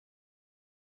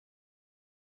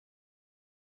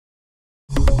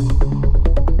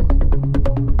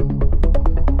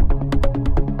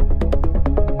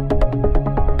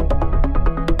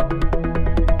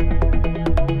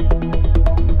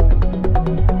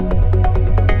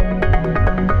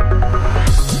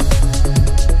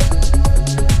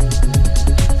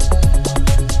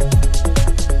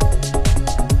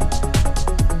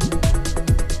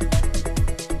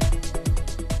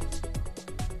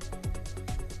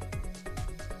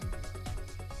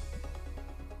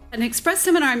An express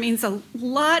seminar means a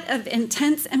lot of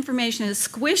intense information is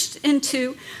squished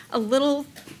into a little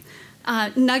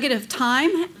nugget of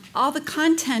time. All the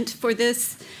content for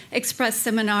this express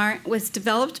seminar was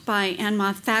developed by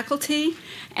Asthma faculty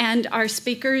and our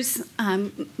speakers,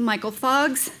 Michael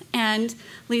Foggs and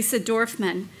Lisa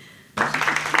Dorfman.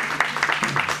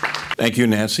 Thank you,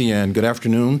 Nancy, and good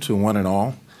afternoon to one and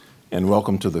all, and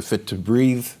welcome to the Fit to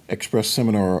Breathe Express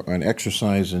Seminar on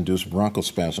Exercise-Induced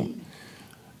Bronchospasm.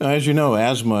 Now, as you know,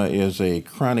 asthma is a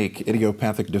chronic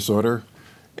idiopathic disorder,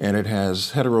 and it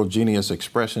has heterogeneous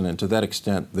expression, and to that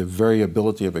extent, the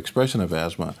variability of expression of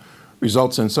asthma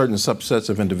results in certain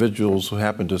subsets of individuals who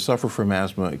happen to suffer from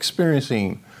asthma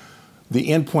experiencing the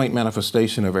endpoint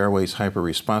manifestation of airways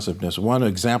hyperresponsiveness, one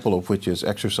example of which is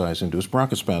exercise-induced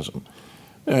bronchospasm.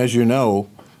 As you know,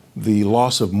 the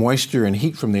loss of moisture and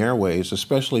heat from the airways,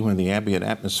 especially when the ambient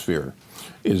atmosphere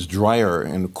is drier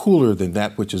and cooler than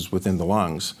that which is within the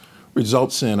lungs,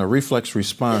 results in a reflex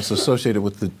response associated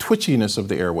with the twitchiness of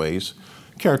the airways,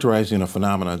 characterizing a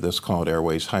phenomenon that's called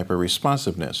airways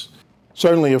hyperresponsiveness.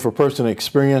 Certainly, if a person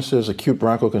experiences acute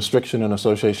bronchoconstriction in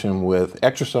association with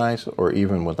exercise or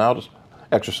even without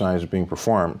exercise being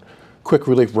performed, quick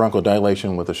relief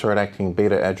bronchodilation with a short-acting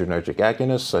beta-adrenergic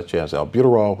agonist such as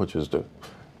albuterol, which is the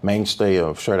mainstay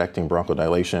of short-acting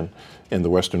bronchodilation in the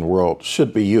Western world,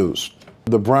 should be used.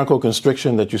 The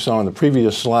bronchoconstriction that you saw in the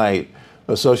previous slide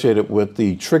associated with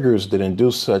the triggers that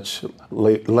induce such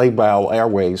labile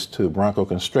airways to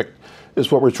bronchoconstrict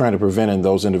is what we're trying to prevent in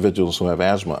those individuals who have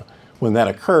asthma. When that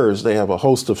occurs, they have a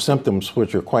host of symptoms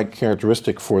which are quite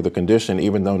characteristic for the condition,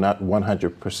 even though not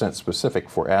 100% specific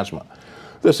for asthma.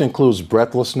 This includes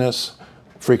breathlessness,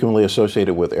 frequently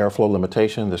associated with airflow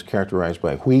limitation that's characterized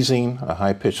by wheezing, a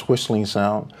high-pitched whistling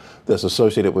sound that's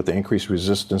associated with the increased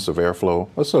resistance of airflow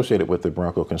associated with the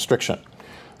bronchoconstriction.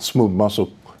 Smooth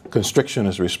muscle constriction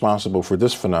is responsible for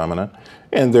this phenomenon.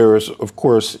 And there is, of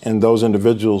course, in those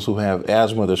individuals who have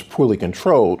asthma that's poorly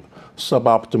controlled,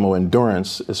 suboptimal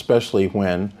endurance, especially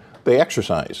when they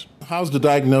exercise. How's the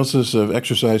diagnosis of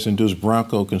exercise-induced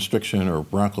bronchoconstriction or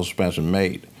bronchospasm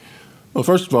made? Well,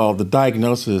 first of all, the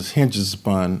diagnosis hinges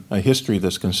upon a history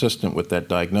that's consistent with that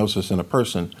diagnosis in a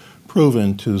person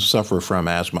proven to suffer from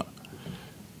asthma.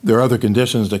 There are other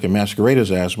conditions that can masquerade as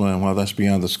asthma, and while that's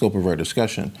beyond the scope of our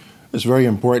discussion, it's very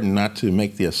important not to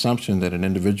make the assumption that an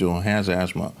individual has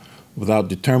asthma without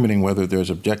determining whether there's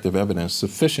objective evidence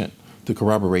sufficient to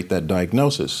corroborate that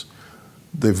diagnosis.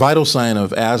 The vital sign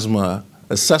of asthma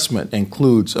assessment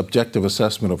includes objective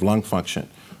assessment of lung function,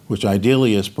 which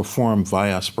ideally is performed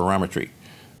via spirometry.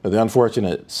 The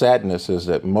unfortunate sadness is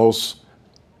that most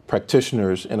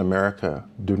practitioners in America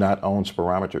do not own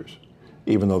spirometers,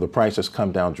 even though the price has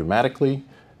come down dramatically,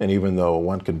 and even though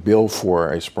one can bill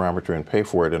for a spirometer and pay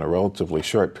for it in a relatively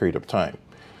short period of time.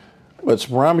 But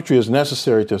spirometry is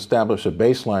necessary to establish a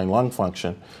baseline lung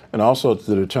function and also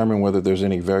to determine whether there's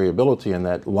any variability in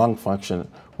that lung function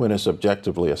when it's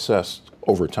objectively assessed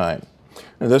over time.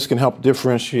 And this can help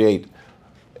differentiate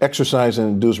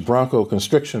exercise-induced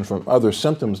bronchoconstriction from other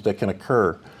symptoms that can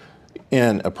occur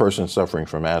in a person suffering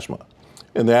from asthma.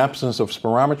 In the absence of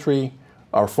spirometry,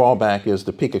 our fallback is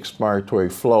the peak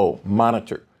expiratory flow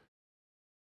monitor.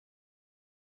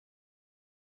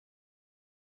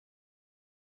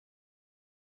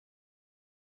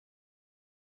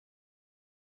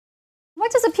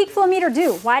 What does a peak flow meter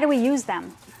do? Why do we use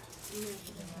them?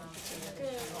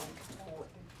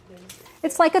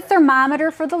 It's like a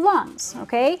thermometer for the lungs,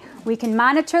 okay? We can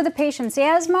monitor the patient's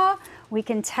asthma. We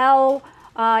can tell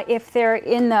if they're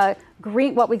in the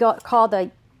green, what we call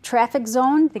the traffic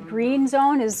zone. The green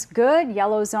zone is good,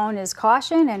 yellow zone is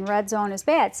caution, and red zone is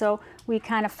bad. So we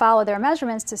kind of follow their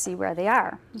measurements to see where they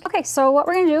are. Okay, so what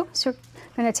we're gonna do is we're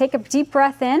gonna take a deep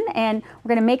breath in, and we're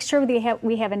gonna make sure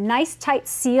we have a nice tight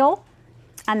seal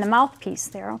on the mouthpiece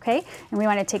there, okay? And we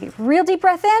want to take a real deep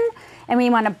breath in, and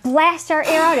we want to blast our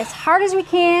air out as hard as we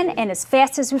can and as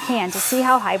fast as we can to see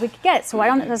how high we can get it. So why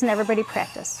doesn't everybody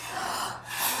practice?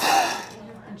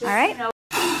 All right?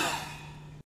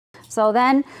 So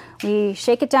then we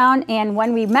shake it down, and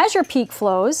when we measure peak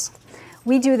flows,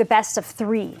 we do the best of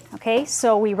 3, okay?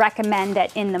 So we recommend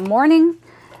that in the morning,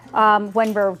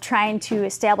 when we're trying to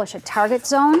establish a target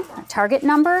zone, a target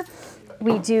number,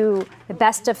 we do the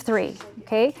best of 3,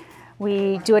 okay?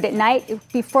 We do it at night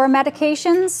before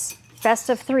medications, best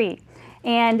of 3.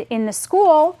 And in the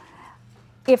school,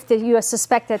 if you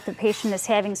suspect that the patient is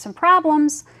having some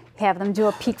problems, have them do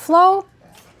a peak flow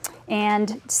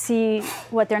and see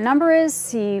what their number is,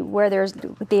 see where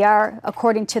they are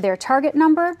according to their target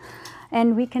number,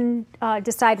 and we can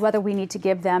decide whether we need to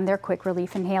give them their quick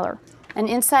relief inhaler. And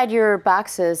inside your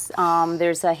boxes,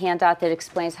 there's a handout that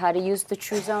explains how to use the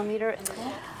True Zone meter.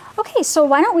 Okay, so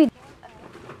why don't we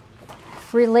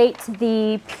relate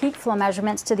the peak flow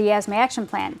measurements to the asthma action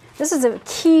plan. This is a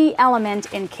key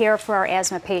element in care for our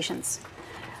asthma patients.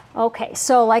 Okay,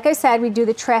 so like I said, we do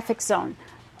the traffic zone,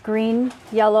 green,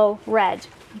 yellow, red,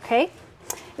 okay?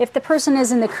 If the person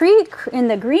is in the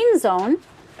green zone,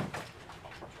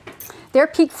 their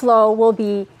peak flow will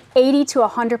be 80 to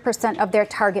 100% of their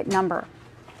target number,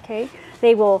 okay?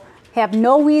 They will have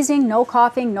no wheezing, no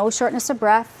coughing, no shortness of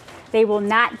breath. They will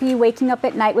not be waking up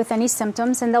at night with any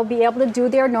symptoms, and they'll be able to do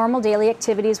their normal daily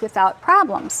activities without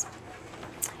problems.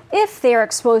 If they are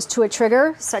exposed to a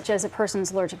trigger, such as a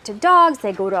person's allergic to dogs,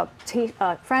 they go to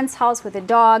a friend's house with a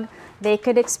dog, they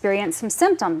could experience some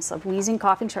symptoms of wheezing,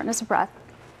 coughing, shortness of breath.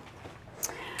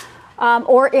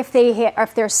 Or if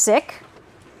they're sick,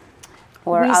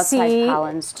 or outside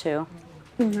pollens too.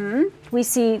 We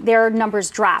see their numbers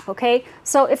drop, okay?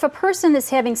 So if a person is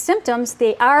having symptoms,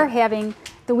 they are having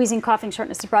the wheezing, coughing,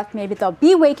 shortness of breath, maybe they'll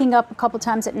be waking up a couple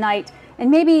times at night, and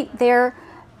maybe their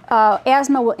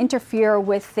asthma will interfere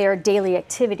with their daily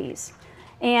activities.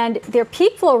 And their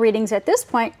peak flow readings at this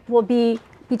point will be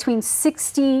between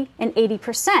 60 and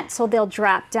 80%, so they'll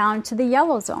drop down to the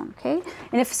yellow zone, okay?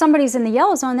 And if somebody's in the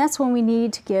yellow zone, that's when we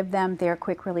need to give them their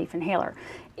quick relief inhaler.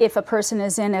 If a person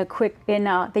is in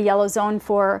the yellow zone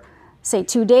for, say,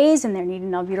 2 days and they're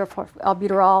needing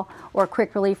albuterol or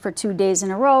quick relief for 2 days in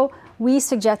a row, we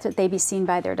suggest that they be seen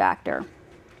by their doctor.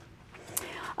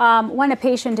 When a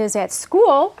patient is at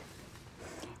school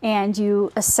and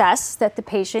you assess that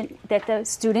the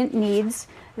student needs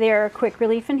their quick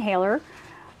relief inhaler,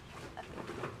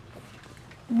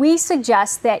 we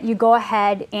suggest that you go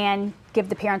ahead and give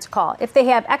the parents a call. If they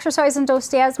have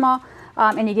exercise-induced asthma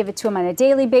and you give it to them on a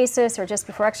daily basis or just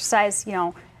before exercise,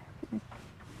 you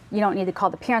don't need to call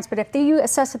the parents. But if you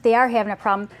assess that they are having a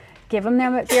problem, give them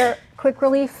their quick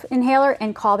relief inhaler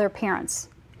and call their parents.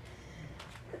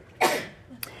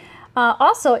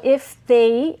 Also, if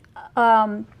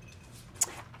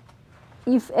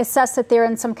you've assessed that they're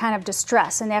in some kind of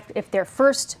distress, and if their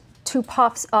first 2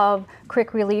 puffs of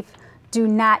quick relief do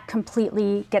not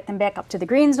completely get them back up to the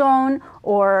green zone,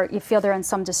 or you feel they're in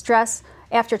some distress,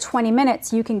 after 20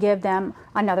 minutes, you can give them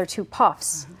another 2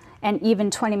 puffs. And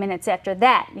even 20 minutes after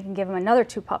that, you can give them another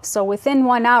 2 puffs. So within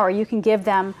 1 hour, you can give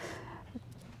them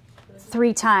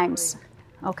 3 times,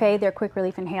 okay, their quick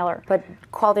relief inhaler. But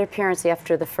call their parents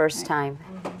after the first time.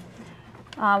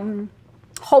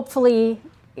 Hopefully,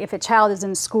 if a child is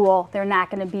in school, they're not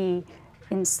going to be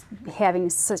having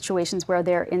situations where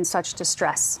they're in such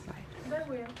distress.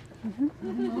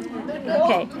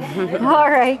 Okay. All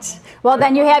right. Well,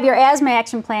 then you have your asthma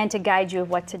action plan to guide you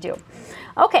of what to do.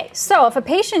 Okay, so if a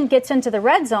patient gets into the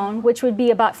red zone, which would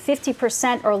be about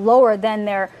 50% or lower than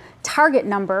their target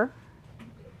number,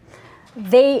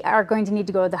 they are going to need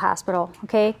to go to the hospital,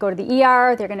 okay? Go to the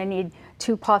ER, they're going to need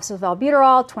 2 puffs of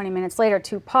albuterol, 20 minutes later,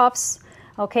 2 puffs,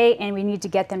 okay? And we need to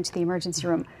get them to the emergency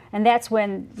room. And that's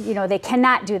when, they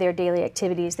cannot do their daily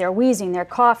activities. They're wheezing, they're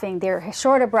coughing, they're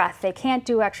short of breath, they can't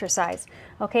do exercise,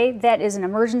 okay? That is an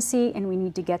emergency, and we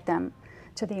need to get them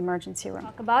to the emergency room.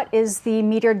 Talk about is the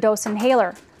metered dose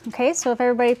inhaler, okay? So if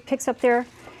everybody picks up their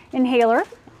inhaler.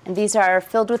 And these are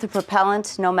filled with a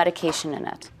propellant, no medication in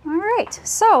it. All right,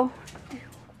 so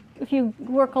if you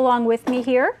work along with me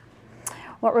here,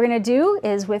 what we're going to do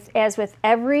is, as with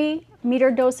every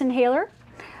metered dose inhaler,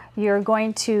 you're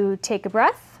going to take a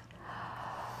breath,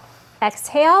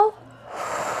 exhale,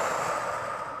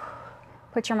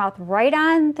 put your mouth right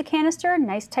on the canister,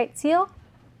 nice tight seal,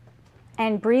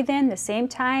 and breathe in the same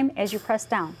time as you press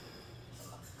down.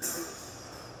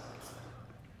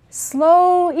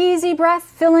 Slow, easy breath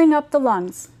filling up the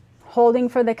lungs, holding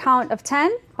for the count of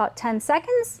 10, about 10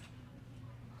 seconds,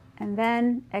 and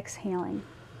then exhaling.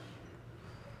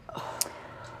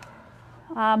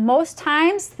 Most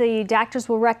times, the doctors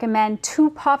will recommend 2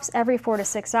 puffs every 4 to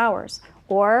 6 hours,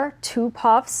 or 2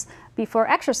 puffs before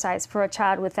exercise for a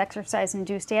child with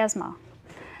exercise-induced asthma.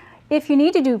 If you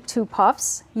need to do 2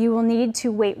 puffs, you will need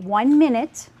to wait 1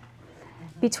 minute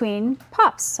between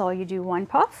puffs. So you do 1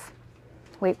 puff,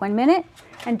 wait 1 minute,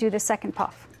 and do the second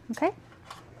puff, okay?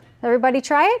 Everybody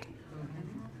try it?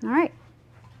 All right.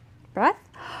 Breath.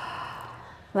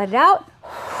 Let it out.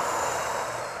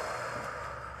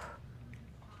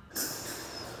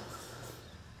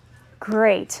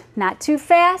 Great. Not too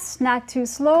fast, not too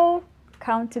slow.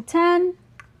 Count to 10.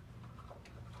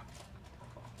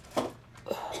 And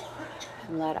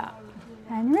let out.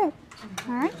 And you're it.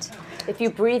 All right. If you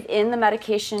breathe in the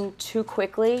medication too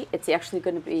quickly, it's actually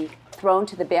going to be thrown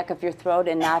to the back of your throat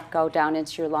and not go down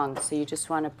into your lungs. So you just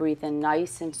want to breathe in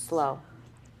nice and slow.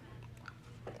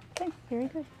 Okay, very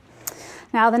good.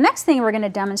 Now the next thing we're going to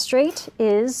demonstrate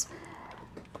is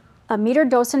a metered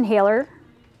dose inhaler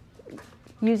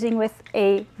using with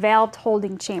a valve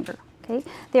holding chamber. Okay,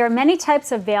 there are many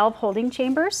types of valve holding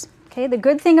chambers. Okay, the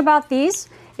good thing about these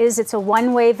is it's a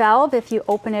one-way valve. If you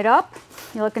open it up,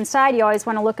 you look inside. You always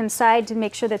want to look inside to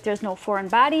make sure that there's no foreign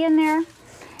body in there.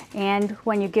 And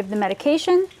when you give the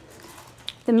medication,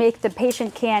 the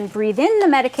patient can breathe in the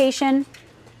medication,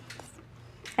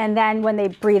 and then when they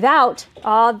breathe out,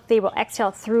 they will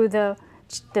exhale through the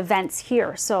vents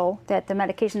here, so that the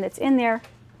medication that's in there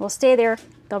will stay there.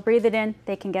 They'll breathe it in,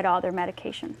 they can get all their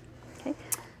medication. Okay.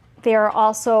 There are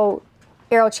also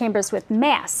aero chambers with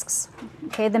masks.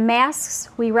 Okay, the masks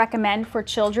we recommend for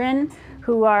children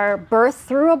who are birthed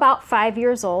through about 5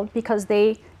 years old because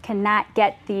they cannot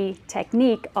get the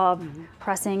technique of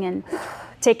pressing and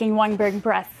taking one big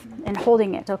breath and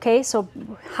holding it. Okay, so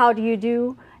how do you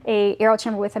do a aero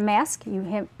chamber with a mask?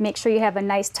 You make sure you have a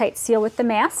nice tight seal with the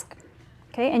mask.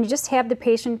 Okay, and you just have the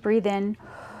patient breathe in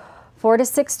 4 to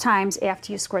 6 times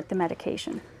after you squirt the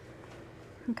medication.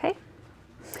 Okay?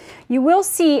 You will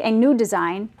see a new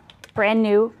design, brand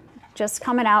new, just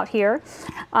coming out here,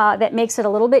 that makes it a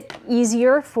little bit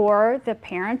easier for the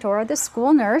parent or the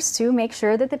school nurse to make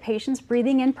sure that the patient's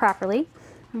breathing in properly.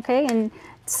 Okay, and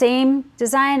same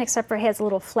design except for it has a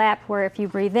little flap where if you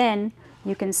breathe in,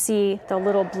 you can see the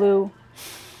little blue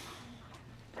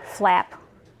flap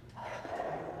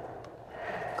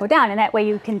go down, and that way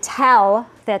you can tell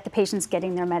that the patient's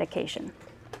getting their medication.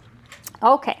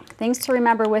 Okay, things to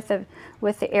remember with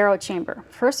the aero chamber.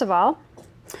 First of all,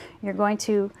 you're going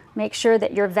to make sure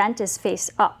that your vent is face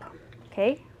up,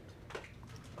 okay?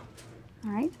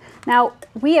 All right. Now,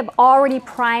 we have already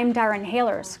primed our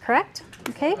inhalers, correct?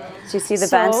 Okay. So you see the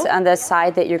vents on the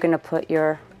side that you're going to put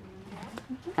your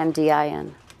MDI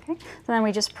in. Okay. So then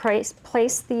we just place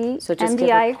the So just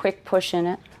MDI give a quick push in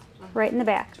it. right in the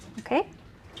back, okay?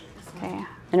 Okay.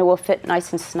 And it will fit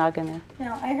nice and snug in there.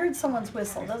 Now, I heard someone's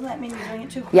whistle. Doesn't that mean you're doing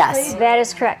it too quickly? Yes. That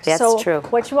is correct. That's so true.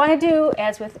 What you want to do,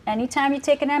 as with any time you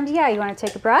take an MDI, you want to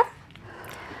take a breath,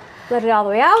 let it all the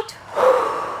way out.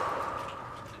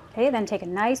 Okay, then take a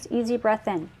nice, easy breath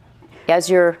in. As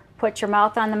you're... Put your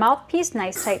mouth on the mouthpiece,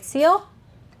 nice tight seal.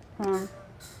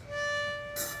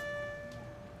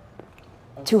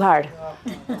 Too hard.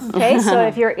 Okay, so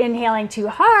if you're inhaling too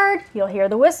hard, you'll hear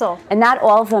the whistle. And not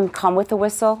all of them come with a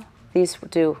whistle. These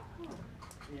do.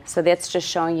 So that's just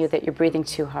showing you that you're breathing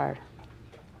too hard.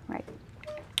 Right.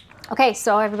 Okay,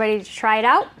 so everybody try it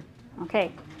out?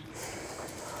 Okay.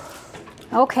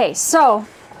 Okay, so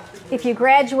if you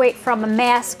graduate from a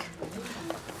mask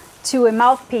to a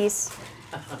mouthpiece,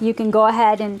 you can go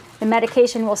ahead and the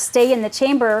medication will stay in the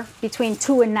chamber between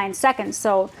 2 and 9 seconds.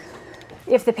 So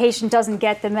if the patient doesn't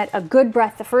get a good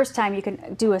breath the first time, you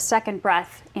can do a second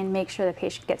breath and make sure the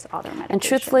patient gets all their medication. And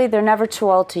truthfully, they're never too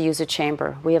old to use a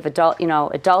chamber. We have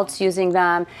adults using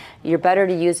them. You're better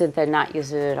to use it than not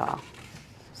use it at all.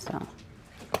 So.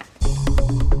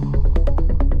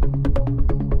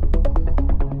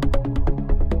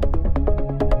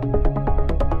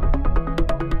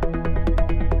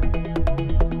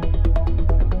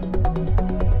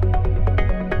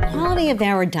 Of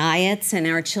our diets and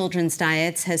our children's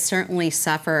diets has certainly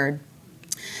suffered.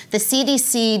 The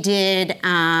CDC did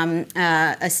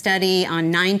a study on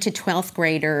 9 to 12th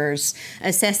graders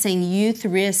assessing youth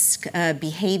risk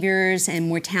behaviors and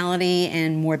mortality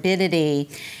and morbidity,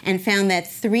 and found that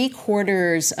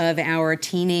 3/4 of our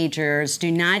teenagers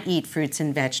do not eat fruits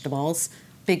and vegetables.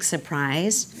 Big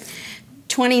surprise.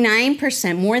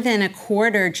 29%, more than a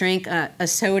quarter, drink a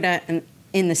soda.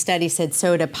 In the study said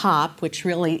soda pop, which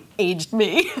really aged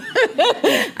me.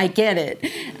 I get it.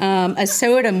 A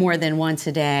soda more than once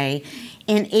a day.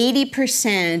 And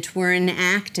 80% were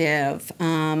inactive.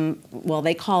 Well,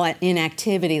 they call it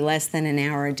inactivity, less than an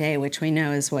hour a day, which we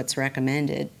know is what's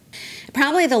recommended.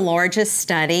 Probably the largest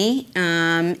study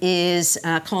is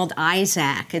called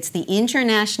ISAC. It's the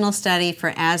International Study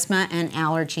for Asthma and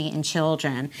Allergy in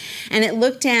Children. And it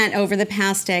looked at, over the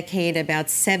past decade, about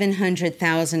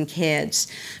 700,000 kids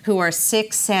who are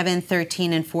 6, 7,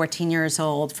 13, and 14 years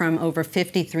old from over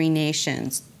 53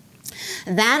 nations.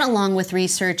 That, along with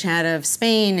research out of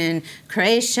Spain and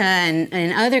Croatia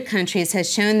and other countries,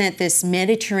 has shown that this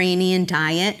Mediterranean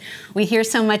diet, we hear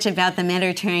so much about the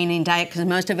Mediterranean diet because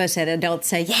most of us as adults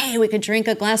say, yay, we could drink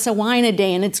a glass of wine a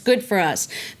day and it's good for us.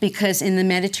 Because in the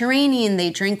Mediterranean, they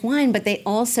drink wine, but they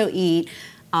also eat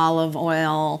olive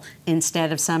oil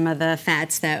instead of some of the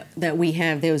fats that we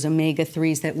have, those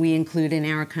omega-3s that we include in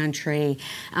our country.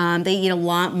 They eat a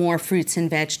lot more fruits and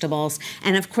vegetables.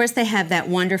 And of course, they have that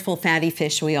wonderful fatty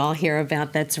fish we all hear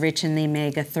about that's rich in the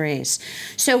omega-3s.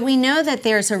 So we know that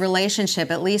there's a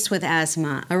relationship, at least with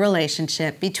asthma, a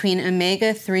relationship between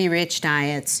omega-3 rich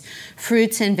diets,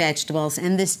 fruits and vegetables,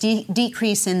 and this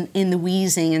decrease in the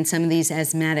wheezing and some of these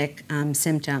asthmatic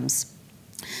symptoms.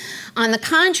 On the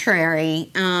contrary,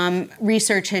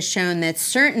 research has shown that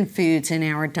certain foods in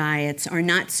our diets are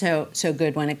not so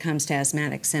good when it comes to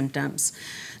asthmatic symptoms.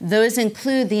 Those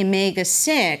include the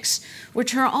omega-6,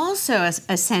 which are also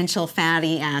essential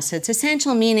fatty acids.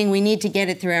 Essential meaning we need to get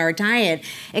it through our diet,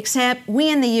 except we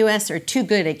in the U.S. are too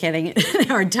good at getting it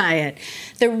in our diet.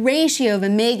 The ratio of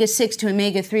omega-6 to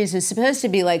omega-3s is supposed to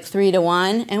be like 3 to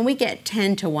 1, and we get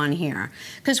 10 to 1 here.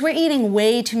 Because we're eating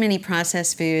way too many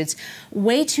processed foods,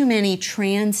 way too many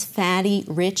trans fatty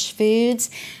rich foods.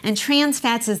 And trans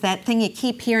fats is that thing you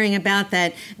keep hearing about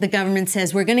that the government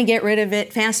says we're going to get rid of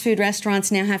it. Fast food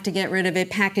restaurants now have to get rid of it.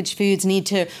 Packaged foods need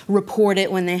to report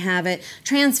it when they have it.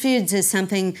 Trans foods is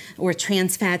something, or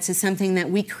trans fats is something that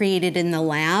we created in the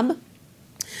lab.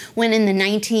 When in the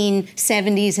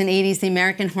 1970s and 80s, the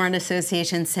American Heart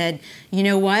Association said, you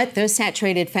know what, those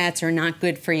saturated fats are not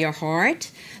good for your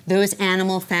heart. Those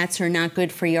animal fats are not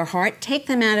good for your heart. Take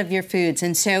them out of your foods.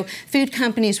 And so food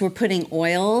companies were putting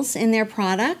oils in their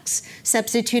products,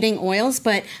 substituting oils.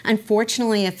 But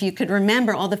unfortunately, if you could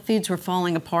remember, all the foods were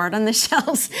falling apart on the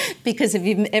shelves because if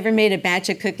you've ever made a batch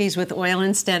of cookies with oil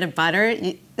instead of butter,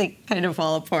 they kind of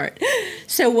fall apart.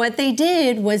 So what they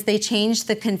did was they changed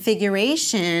the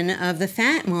configuration of the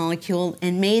fat molecule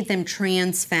and made them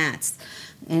trans fats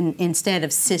instead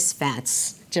of cis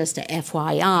fats. Just a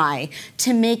FYI,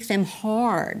 to make them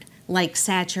hard, like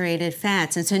saturated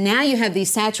fats. And so now you have these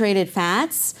saturated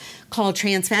fats called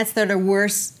trans fats that are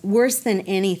worse than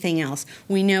anything else.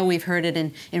 We know we've heard it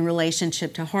in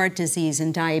relationship to heart disease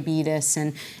and diabetes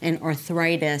and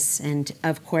arthritis and,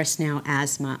 of course, now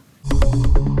asthma.